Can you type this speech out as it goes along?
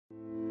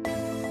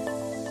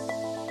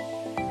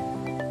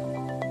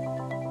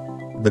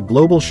The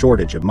global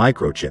shortage of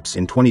microchips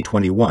in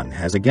 2021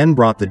 has again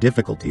brought the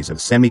difficulties of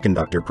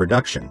semiconductor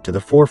production to the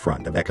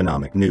forefront of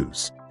economic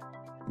news.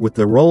 With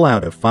the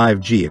rollout of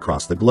 5G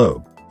across the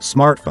globe,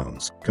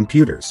 smartphones,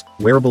 computers,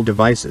 wearable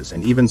devices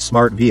and even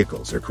smart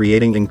vehicles are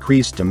creating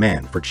increased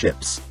demand for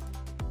chips.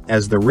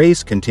 As the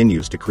race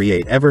continues to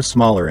create ever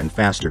smaller and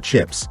faster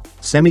chips,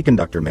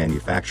 semiconductor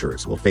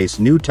manufacturers will face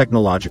new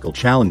technological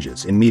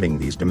challenges in meeting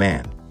these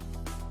demands.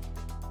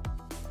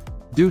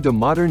 Due to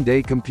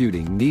modern-day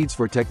computing needs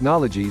for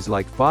technologies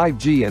like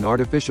 5G and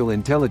artificial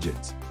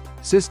intelligence,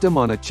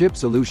 system-on-a-chip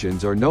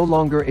solutions are no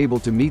longer able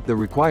to meet the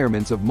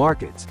requirements of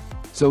markets,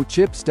 so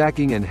chip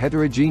stacking and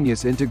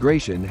heterogeneous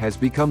integration has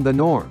become the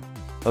norm,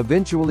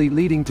 eventually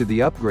leading to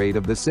the upgrade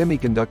of the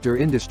semiconductor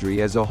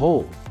industry as a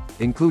whole,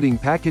 including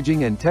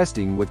packaging and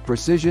testing with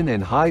precision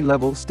and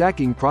high-level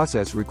stacking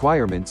process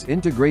requirements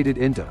integrated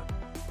into.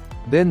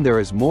 Then there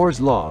is Moore's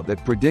law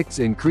that predicts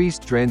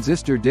increased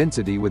transistor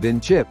density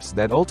within chips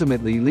that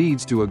ultimately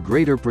leads to a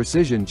greater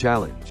precision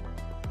challenge.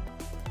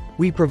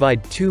 We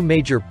provide two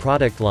major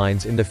product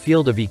lines in the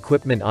field of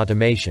equipment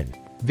automation: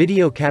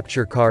 video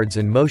capture cards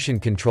and motion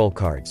control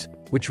cards,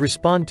 which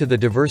respond to the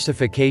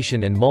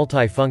diversification and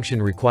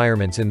multi-function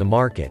requirements in the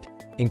market,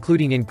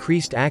 including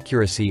increased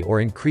accuracy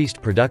or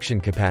increased production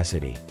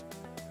capacity.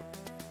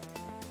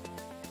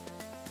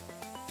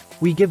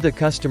 We give the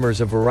customers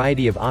a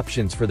variety of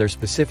options for their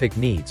specific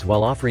needs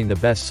while offering the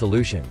best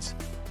solutions.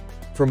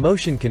 For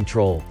motion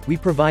control, we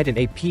provide an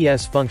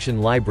APS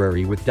function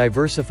library with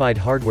diversified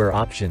hardware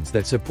options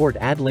that support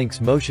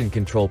ADLINK's motion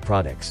control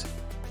products.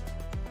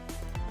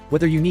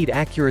 Whether you need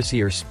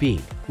accuracy or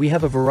speed, we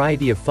have a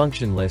variety of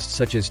function lists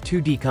such as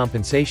 2D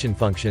compensation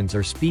functions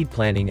or speed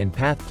planning and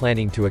path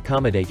planning to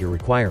accommodate your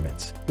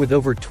requirements. With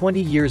over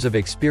 20 years of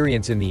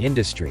experience in the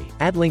industry,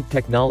 ADLINK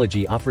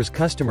technology offers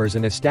customers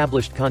an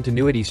established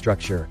continuity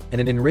structure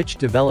and an enriched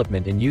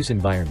development and use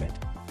environment.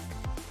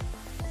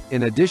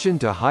 In addition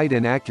to height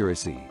and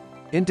accuracy,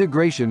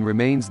 integration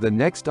remains the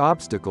next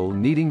obstacle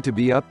needing to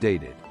be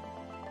updated.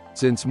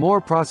 Since more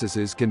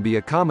processes can be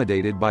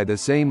accommodated by the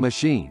same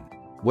machine,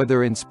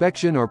 whether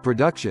inspection or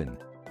production,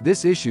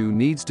 this issue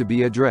needs to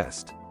be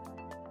addressed.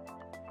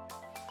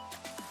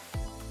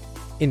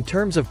 In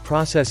terms of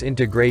process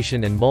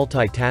integration and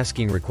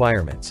multitasking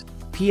requirements,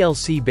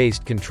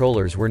 PLC-based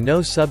controllers were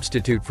no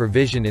substitute for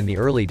vision in the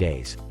early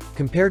days,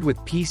 compared with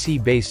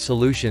PC-based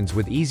solutions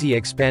with easy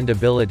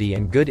expandability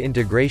and good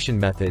integration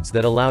methods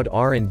that allowed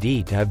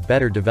R&D to have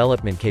better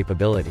development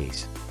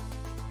capabilities.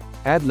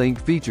 ADLINK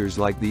features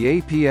like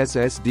the APS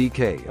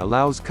SDK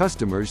allows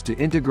customers to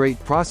integrate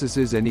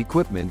processes and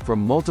equipment from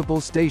multiple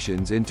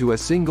stations into a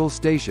single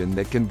station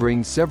that can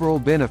bring several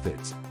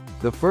benefits,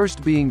 the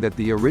first being that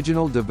the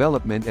original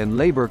development and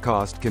labor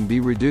cost can be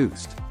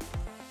reduced.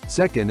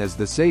 Second is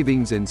the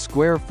savings in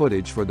square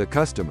footage for the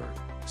customer,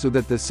 so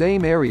that the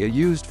same area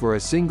used for a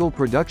single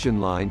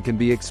production line can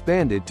be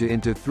expanded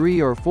into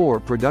 3 or 4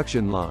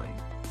 production lines.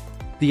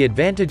 The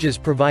advantages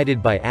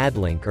provided by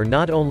ADLINK are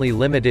not only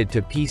limited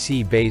to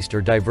PC-based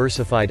or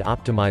diversified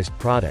optimized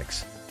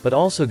products, but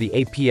also the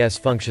APS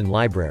function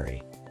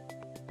library.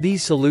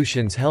 These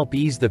solutions help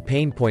ease the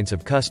pain points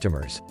of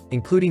customers,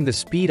 including the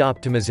speed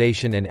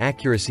optimization and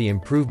accuracy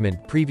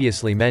improvement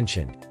previously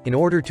mentioned, in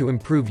order to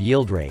improve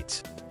yield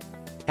rates.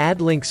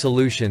 ADLINK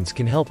solutions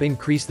can help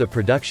increase the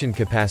production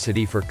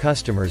capacity for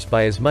customers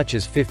by as much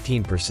as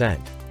 15%.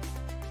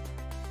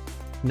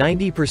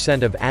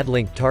 90% of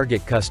ADLINK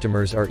target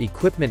customers are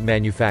equipment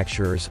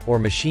manufacturers or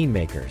machine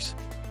makers.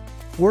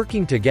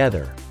 Working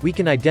together, we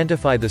can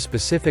identify the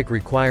specific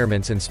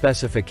requirements and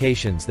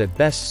specifications that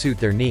best suit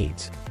their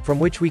needs, from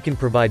which we can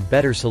provide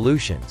better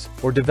solutions,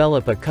 or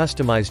develop a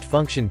customized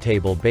function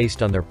table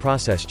based on their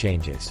process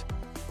changes.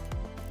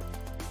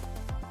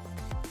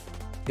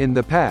 In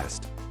the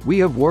past, we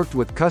have worked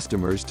with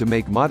customers to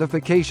make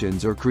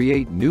modifications or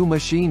create new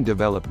machine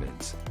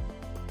developments.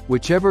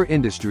 Whichever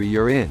industry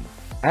you're in,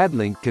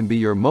 ADLINK can be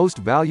your most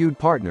valued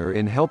partner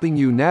in helping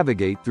you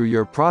navigate through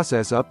your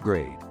process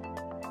upgrade.